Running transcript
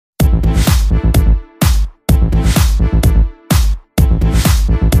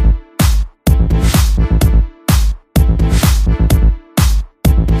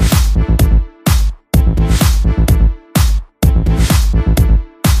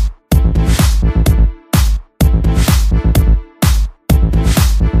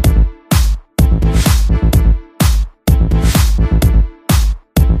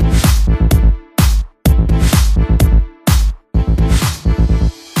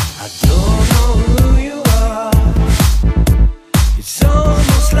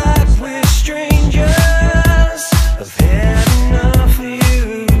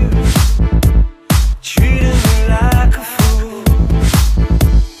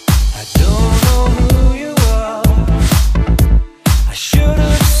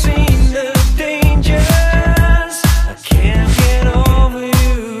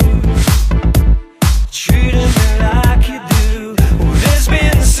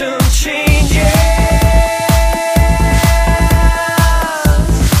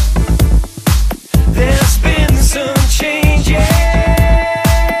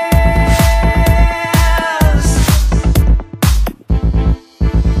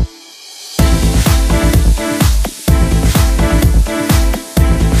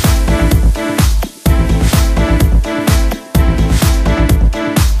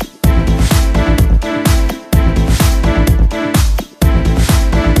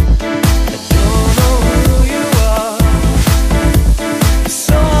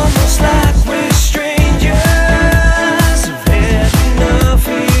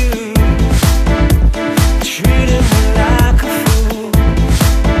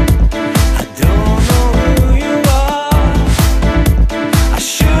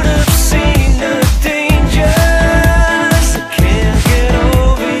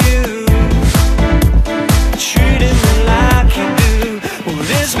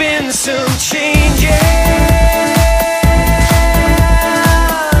been some changes.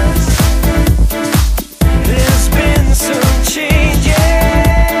 There's been some changes.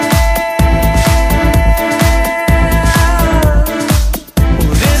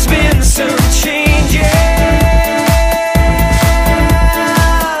 There's been some changes.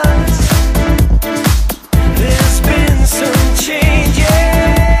 There's been some changes.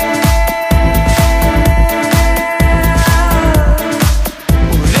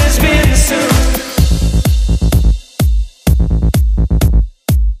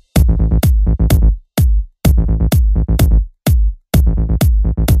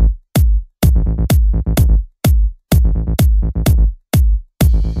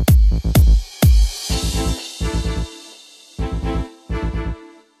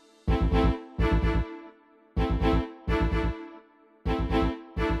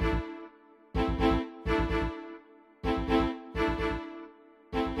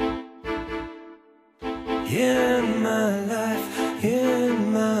 In my life,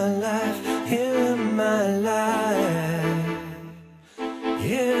 in my life, in my life,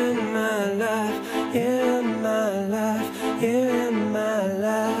 in my life, in my life, in my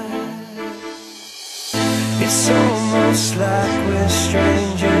life. It's almost like we're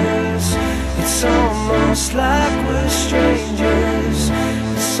strangers. It's almost like we're strangers.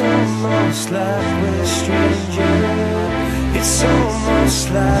 It's almost like we're strangers. It's almost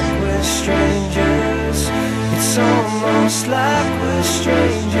like we're strangers. It's almost like we're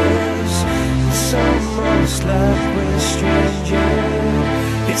strangers. It's almost like we're strangers.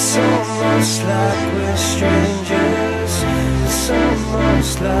 It's almost like we're strangers. It's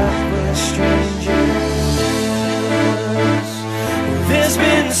almost like we're strangers. There's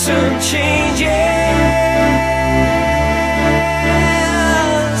been some changes.